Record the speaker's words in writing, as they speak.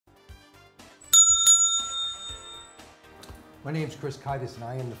My name's Chris Kaitis and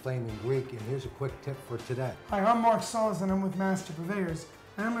I am the Flaming Greek, and here's a quick tip for today. Hi, I'm Mark Solis and I'm with Master Purveyors,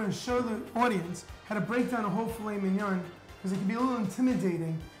 and I'm going to show the audience how to break down a whole filet mignon because it can be a little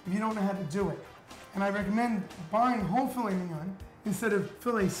intimidating if you don't know how to do it. And I recommend buying whole filet mignon instead of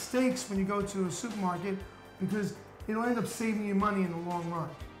filet steaks when you go to a supermarket because it'll end up saving you money in the long run.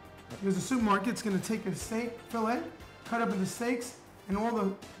 Because the supermarket's going to take a steak fillet, cut up into steaks, and all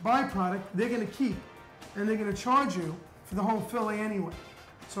the byproduct they're going to keep, and they're going to charge you for the whole fillet anyway.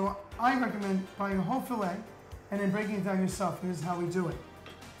 So I recommend buying a whole fillet and then breaking it down yourself. Here's how we do it.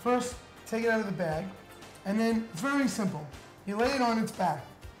 First, take it out of the bag, and then it's very simple. You lay it on its back.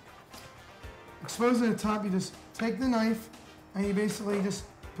 Exposed at the top, you just take the knife and you basically just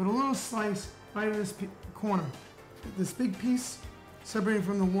put a little slice right in this corner. This big piece separated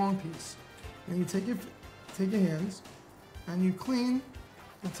from the long piece. And you take your hands and you clean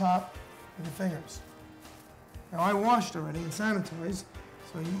the top with your fingers. Now I washed already and sanitized,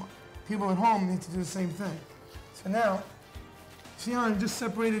 so people at home need to do the same thing. So now, see how I just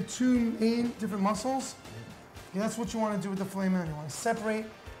separated two main different muscles? Yeah, that's what you want to do with the filet mignon. You want to separate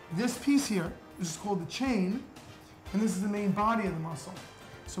this piece here, which is called the chain, and this is the main body of the muscle.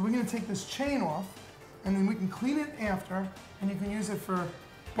 So we're going to take this chain off, and then we can clean it after, and you can use it for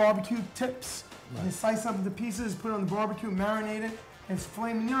barbecue tips. Right. You slice up the pieces, put it on the barbecue, marinate it, and it's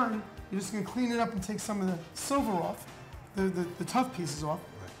filet mignon. You're just going to clean it up and take some of the silver off, the tough pieces off,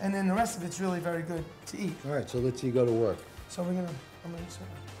 right. And then the rest of it's really very good to eat. All right, so let's see you go to work. So I'm going to sort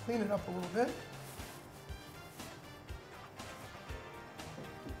of clean it up a little bit.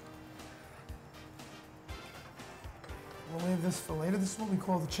 We'll leave this for later. This is what we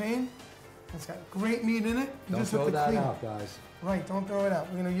call the chain. It's got great meat in it. You don't just throw have to that clean out, it. guys. Right, don't throw it out.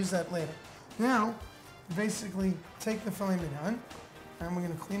 We're going to use that later. Now, basically take the filet mignon and we're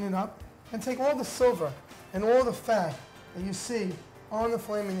going to clean it up and take all the silver and all the fat that you see on the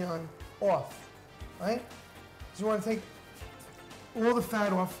filet mignon off, right? So you want to take all the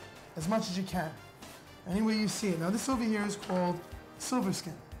fat off as much as you can, any way you see it. Now this over here is called silver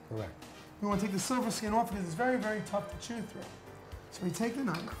skin. Correct. You want to take the silver skin off because it's very, very tough to chew through. So we take the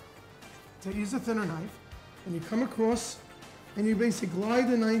knife, use a thinner knife, and you come across and you basically glide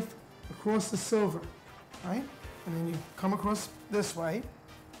the knife across the silver, right? And then you come across this way.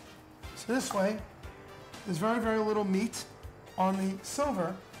 So this way, there's very, very little meat on the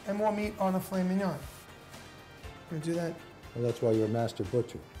silver and more meat on the filet mignon. We're going to do that. Well, that's why you're a master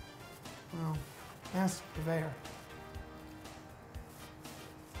butcher. Well, master purveyor.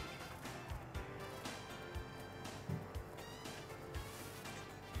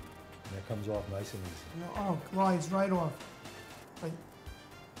 And it comes off nice and easy. Oh, glides right off. But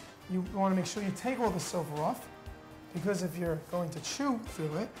you want to make sure you take all the silver off, because if you're going to chew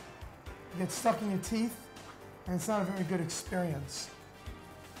through it, it gets stuck in your teeth, and it's not a very good experience.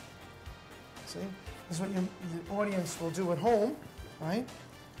 See? This is what the audience will do at home, right?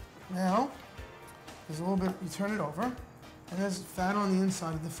 Now, there's a little bit, you turn it over, and there's fat on the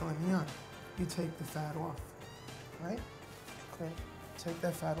inside of the filet mignon. You take the fat off, right? Okay, take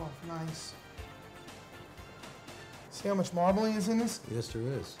that fat off, nice. See how much marbling is in this? Yes, there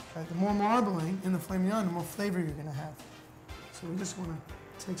is. Right, the more marbling in the filet mignon, the more flavor you're going to have. So we just want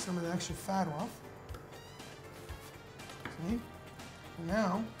to take some of the extra fat off. See? And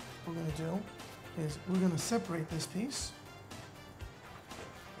now, what we're going to do is we're going to separate this piece,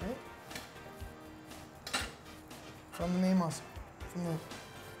 right, from the main muscle, from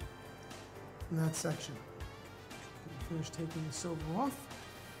that section. Finish taking the silver off.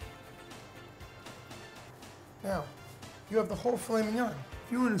 Now, you have the whole filet mignon.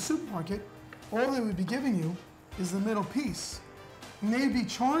 If you were in a supermarket, all they would be giving you is the middle piece. And they'd be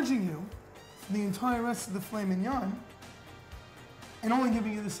charging you for the entire rest of the filet mignon and only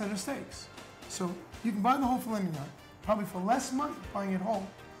giving you the center steaks. So you can buy the whole filet mignon, probably for less money buying it whole,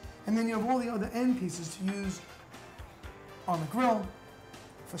 and then you have all the other end pieces to use on the grill,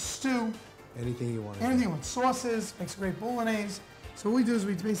 for stew. Anything you want. Anything you want. Sauces, makes a great bolognese. So what we do is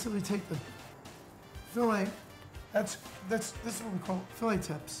we basically take the fillet. This is what we call fillet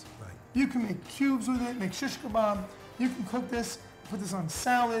tips. Right. You can make cubes with it, make shish kebab. You can cook this, put this on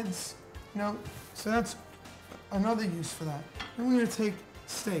salads, you know. So that's another use for that. Then we're going to take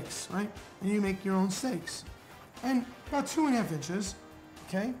steaks, right? And you make your own steaks. And about 2.5 inches,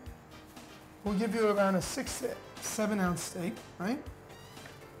 okay? We'll give you around a 6 to 7 ounce steak, right?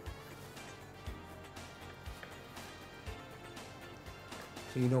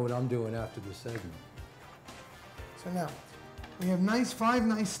 So you know what I'm doing after this segment. So now, we have 5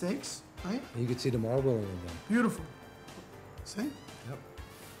 nice steaks, right? And you can see the marbling in them. Beautiful. See? Yep.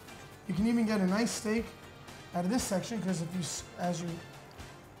 You can even get a nice steak out of this section because as you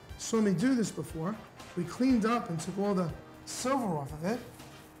saw me do this before, we cleaned up and took all the silver off of it.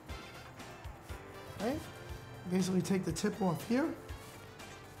 Right? Basically take the tip off here.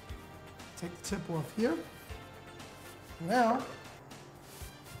 Take the tip off here. Now,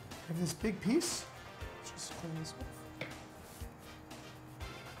 I have this big piece. Let's just clean this off.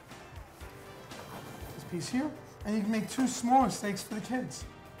 This piece here. And you can make 2 smaller steaks for the kids.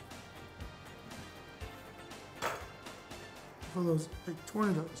 For those big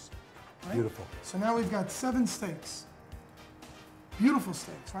tornadoes. Right? Beautiful. So now we've got 7 steaks. Beautiful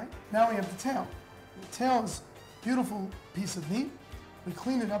steaks, right? Now we have the tail. The tail is a beautiful piece of meat. We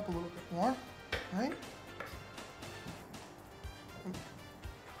clean it up a little bit more, right?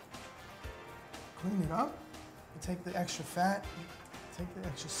 Clean it up. We take the extra fat, take the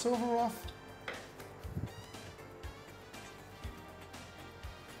extra silver off.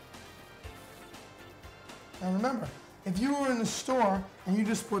 Now remember, if you were in the store and you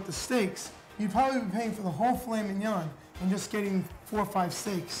just bought the steaks, you'd probably be paying for the whole filet mignon and just getting 4 or 5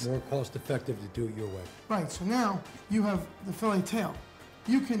 steaks. More cost effective to do it your way. Right, so now you have the filet tail.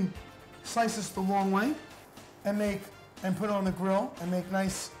 You can slice this the long way and put it on the grill and make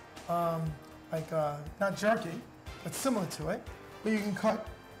nice, not jerky, but similar to it. But you can cut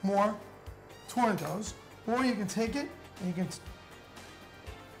more tornadoes, or you can take it and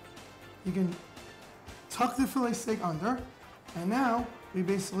you can tuck the filet steak under, and now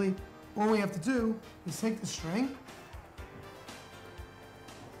all we have to do is take the string,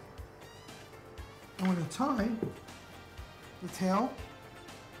 and we're going to tie the tail,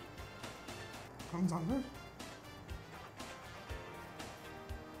 comes under,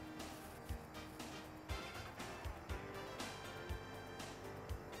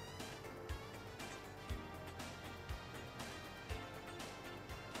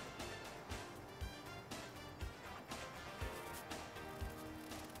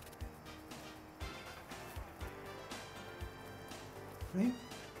 right?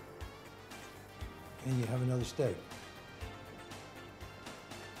 And you have another steak.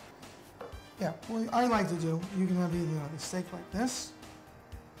 Yeah, well, I like to do, you can have either a steak like this,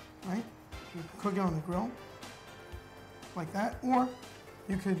 right? You cook it on the grill, like that, or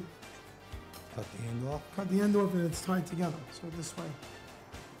you could Cut the end off. cut the end off and it's tied together, so this way.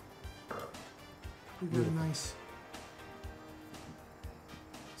 You get a Beautiful. nice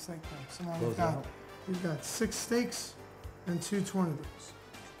steak there. So now Close out. we've got 6 steaks and 2 tornadoes,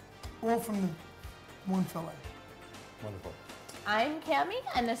 all from the one fillet. Wonderful. I'm Cami,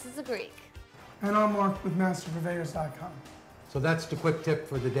 and this is a Greek. And I'm Mark with MasterPurveyors.com. So that's the quick tip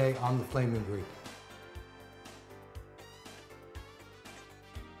for the day on the Flaming Greek.